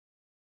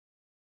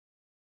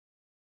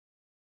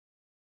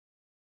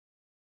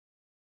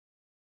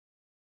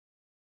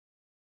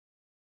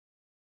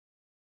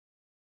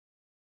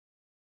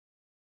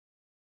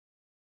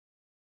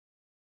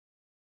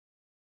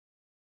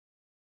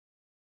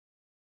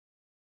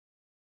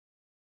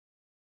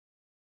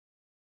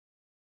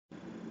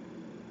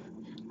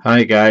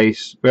Hi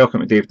guys, welcome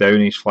to Dave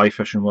Downie's Fly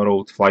Fishing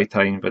World Fly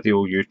Tying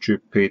video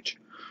YouTube page.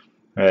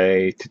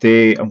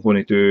 Today I'm going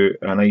to do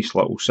a nice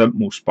little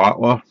simple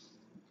sparkler,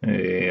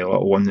 a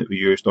little one that we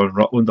used on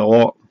Rutland a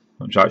lot.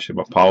 It was actually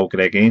my pal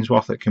Greg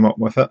Ainsworth that came up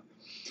with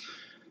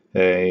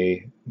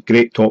it.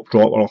 Great top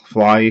dropper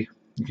fly,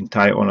 you can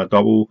tie it on a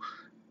double,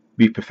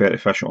 we prefer to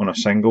fish it on a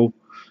single.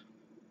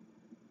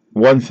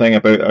 One thing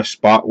about a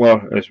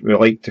sparkler is we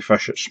like to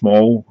fish it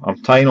small.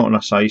 I'm tying it on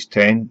a size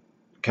 10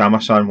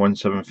 Kamasan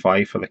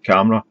 175 for the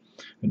camera.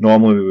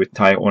 Normally we would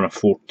tie it on a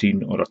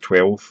 14 or a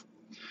 12.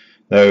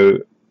 Now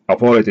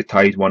I've already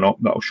tied one up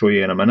that I'll show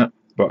you in a minute,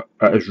 but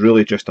it is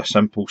really just a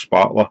simple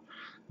sparkler,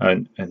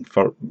 and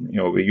for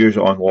we use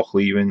it on Loch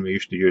Leven, we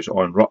used to use it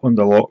on Rutland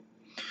a lot.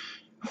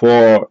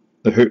 For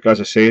the hook, as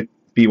I said,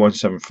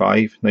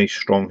 B175, nice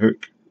strong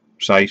hook,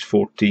 size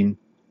 14,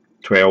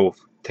 12,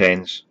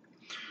 10s.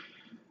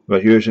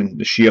 We're using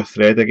the sheer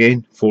thread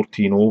again,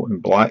 14.0 in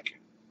black.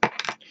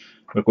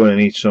 We're going to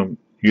need some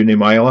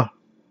Uni-Mylar,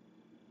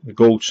 the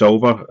gold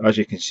silver. As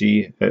you can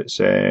see, it's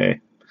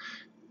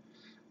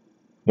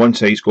one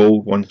size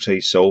gold, one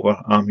size silver.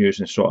 I'm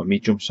using sort of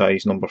medium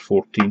size, number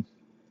 14. I'm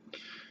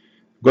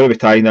going to be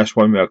tying this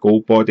one with a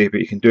gold body, but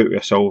you can do it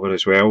with a silver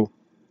as well.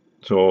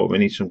 So we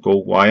need some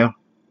gold wire,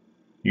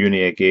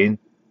 Uni again.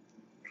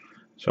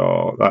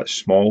 So that's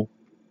small,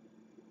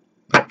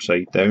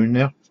 upside down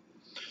there.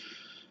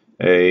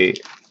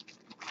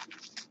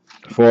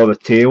 For the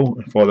tail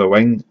and for the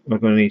wing, we're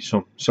going to need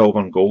some silver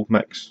and gold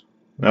mix.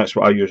 That's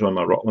what I use on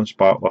my Rutland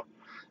sparkler.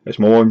 It's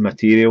my own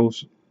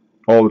materials.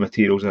 All the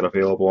materials are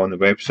available on the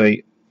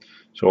website.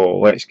 So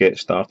let's get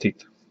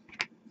started.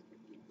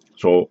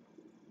 So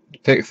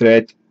take the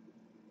thread,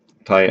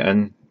 tie it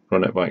in,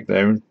 run it back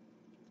down.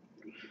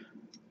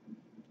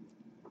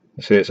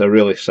 So it's a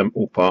really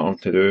simple pattern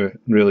to do,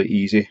 really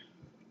easy.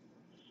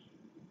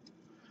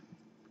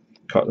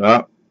 Cut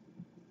that.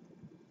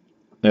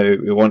 Now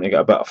we want to get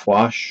a bit of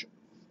flash.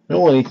 We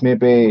only need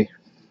maybe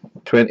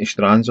 20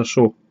 strands or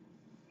so.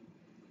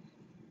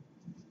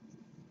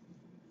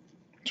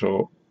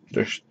 So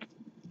just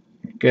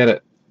get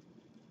it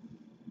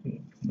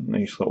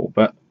nice little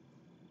bit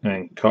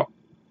and cut.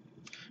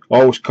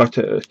 Always cut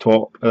it at the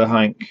top of the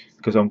hank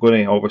because I'm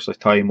going to obviously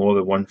tie more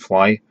than one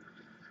fly,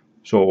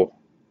 so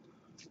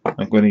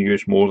I'm going to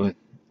use more than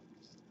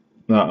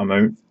that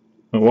amount.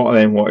 And what I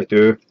then want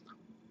to do,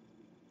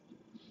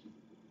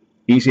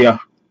 easier,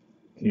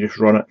 you just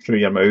run it through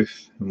your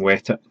mouth and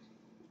wet it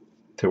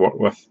to work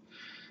with.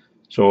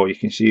 So you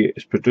can see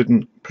it's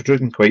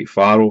protruding quite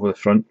far over the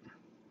front,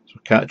 so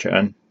catch it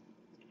in.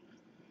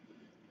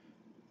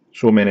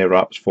 So many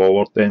wraps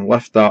forward, then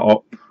lift that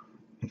up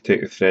and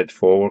take the thread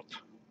forward.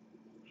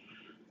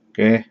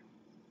 Okay,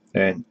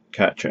 then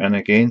catch it in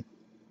again.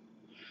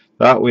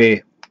 That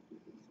way,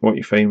 what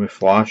you find with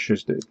flash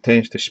is that it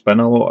tends to spin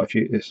a lot.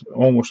 It's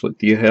almost like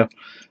deer hair. It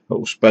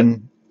will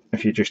spin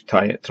if you just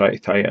try to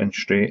tie it in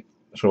straight.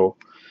 So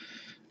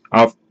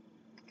I've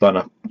done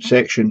a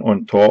section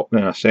on top,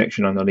 then a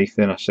section underneath,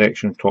 then a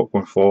section top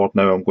going forward.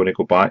 Now I'm going to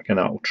go back and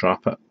that will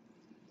trap it.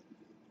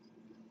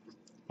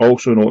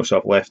 Also notice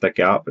I've left a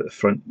gap at the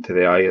front to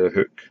the eye of the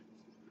hook.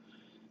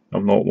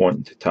 I'm not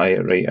wanting to tie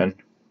it right in.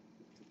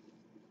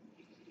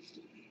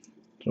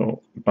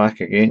 So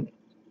back again.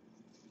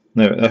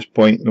 Now at this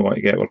point we want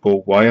to get our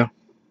gold wire.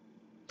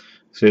 It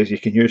says you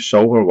can use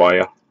silver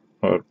wire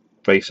or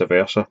vice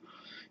versa.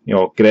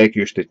 Greg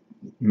used to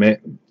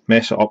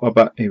mess it up a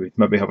bit. He would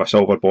maybe have a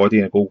silver body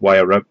and a gold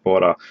wire rib,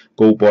 or a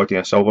gold body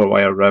and a silver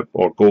wire rib,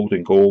 or gold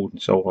and gold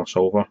and silver and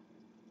silver.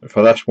 But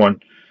for this one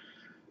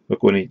we're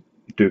going to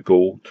do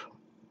gold.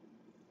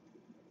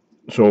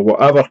 So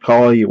whatever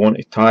colour you want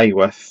to tie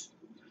with,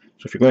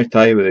 so if you're going to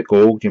tie with the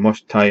gold, you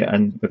must tie it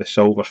in with the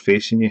silver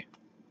facing you.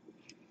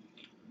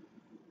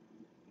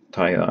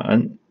 Tie that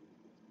in,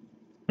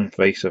 and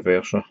vice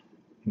versa,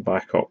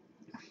 back up.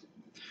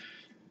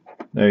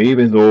 Now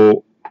even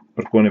though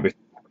we're going to be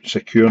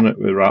securing it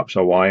with wraps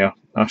of wire,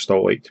 I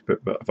still like to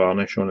put a bit of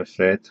varnish on the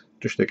thread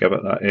just to give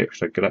it that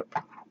extra grip.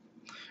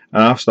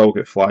 And I've still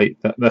got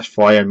this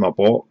fly in my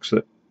box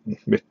that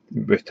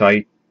we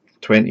tied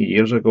 20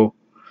 years ago,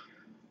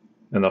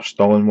 and they're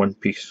still in one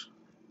piece.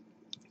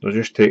 So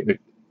just take the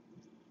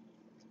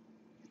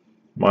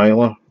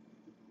mylar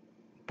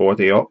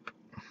body up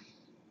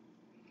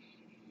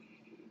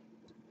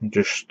and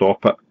just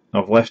stop it.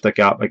 I've left a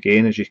gap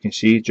again, as you can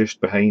see,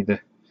 just behind the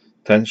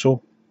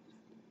tinsel.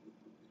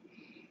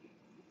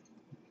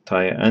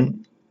 Tie it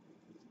in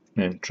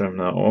and trim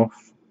that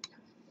off.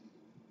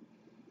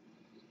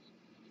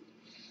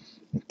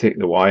 And take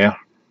the wire.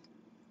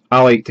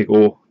 I like to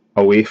go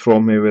away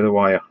from me with the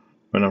wire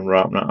when I'm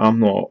wrapping it.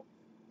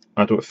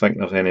 I don't think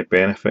there's any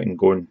benefit in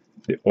going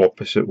the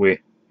opposite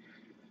way.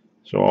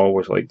 So I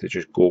always like to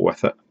just go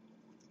with it.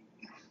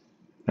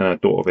 And I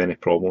don't have any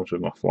problems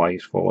with my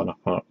flies falling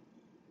apart.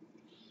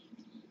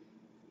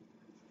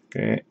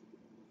 Okay,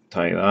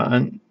 tie that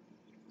in.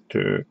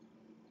 2,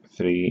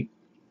 3,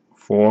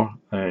 4,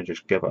 and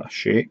just give it a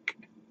shake.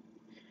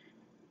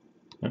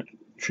 It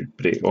should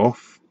break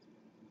off.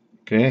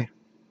 Okay.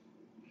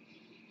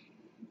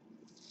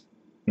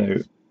 Now,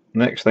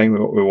 next thing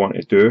what we want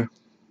to do,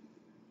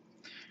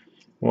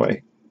 we want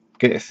to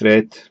get the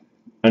thread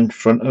in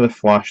front of the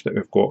flash that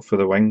we've got for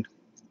the wing,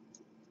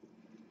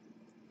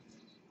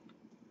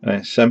 and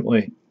then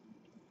simply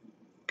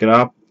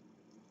grab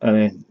and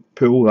then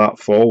pull that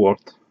forward,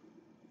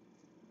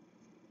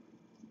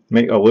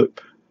 make a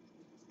loop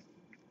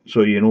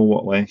so you know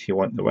what length you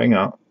want the wing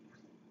at,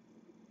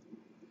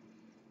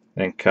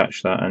 then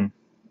catch that in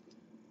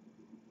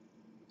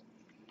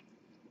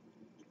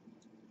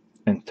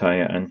and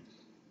tie it in.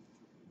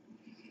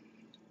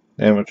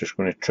 Then we're just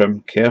going to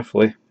trim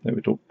carefully that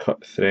we don't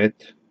cut the thread.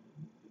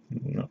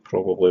 I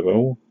probably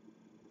will.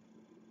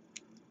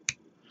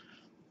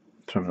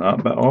 Trim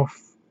that bit off.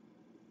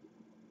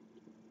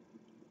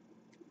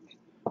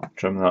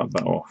 Trim that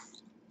bit off.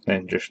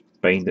 Then just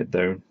bind it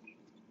down.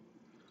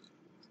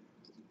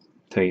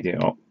 Tidy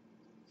it up.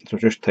 So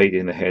just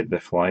tidying the head of the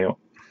fly up.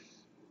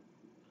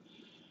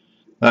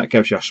 That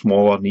gives you a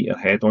smaller, neater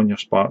head on your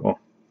sparkler.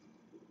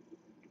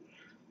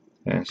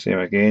 And same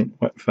again,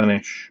 whip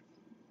finish,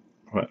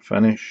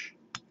 and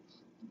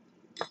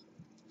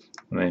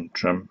then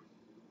trim.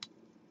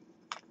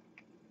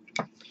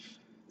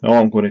 All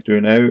I'm going to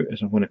do now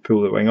is I'm going to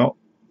pull the wing up,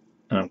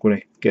 and I'm going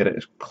to get it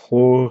as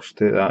close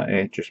to that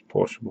edge as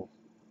possible,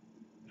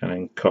 and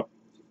then cut.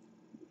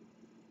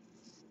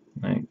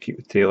 And keep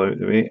the tail out of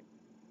the way.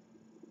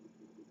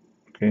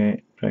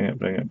 Okay, bring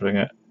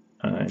it,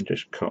 and then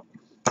just cut.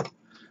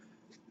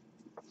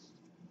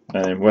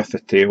 And then with the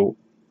tail,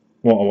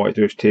 what I want to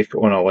do is take it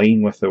on a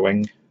line with the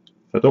wing.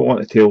 I don't want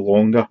the tail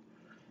longer,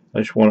 I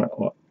just want it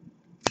like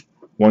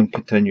one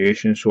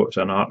continuation so it's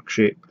an arc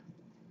shape.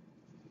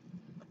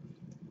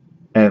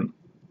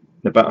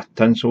 The bit of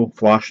tinsel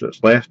flash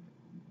that's left,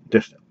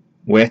 just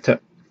wet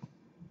it,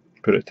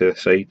 put it to the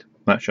side.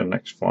 That's your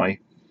next fly.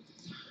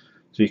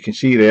 So you can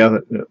see there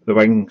that the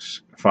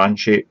wing's fan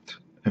shaped,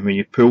 and when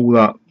you pull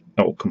that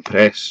it will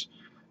compress.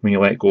 When you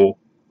let go,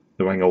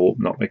 the wing will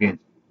open up again.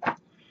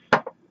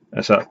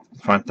 It's a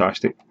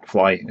fantastic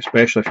fly,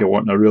 especially if you're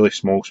wanting a really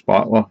small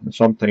sparkler, and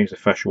sometimes the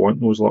fish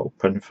want those little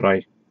pin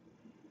fry.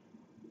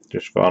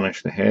 Just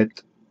varnish the head.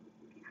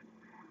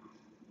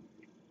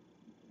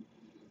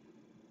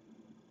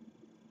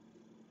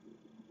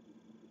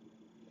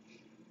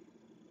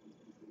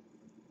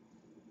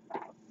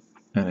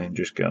 And then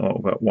just get a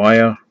little bit of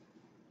wire,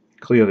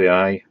 clear the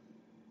eye.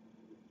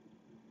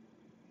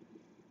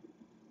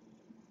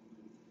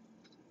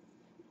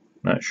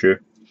 That's you.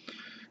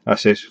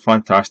 This is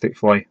fantastic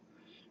fly.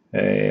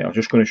 I'm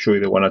just going to show you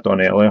the one I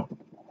done earlier.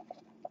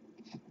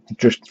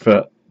 Just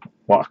for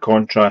what a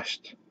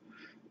contrast.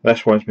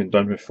 This one's been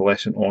done with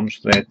fluorescent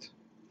orange thread,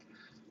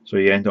 so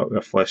you end up with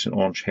a fluorescent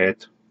orange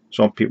head.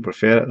 Some people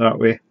prefer it that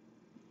way.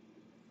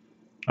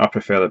 I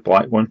prefer the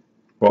black one,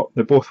 but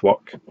they both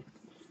work.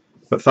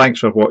 But thanks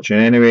for watching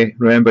anyway.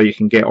 Remember, you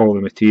can get all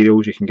the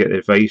materials, you can get the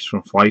advice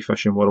from Fly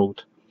Fishing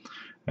World.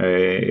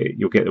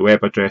 You'll get the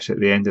web address at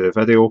the end of the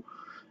video,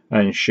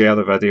 and share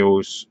the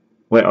videos,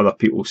 let other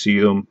people see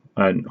them,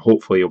 and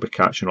hopefully you'll be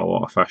catching a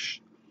lot of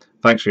fish.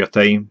 Thanks for your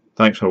time,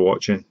 thanks for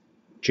watching,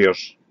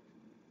 cheers.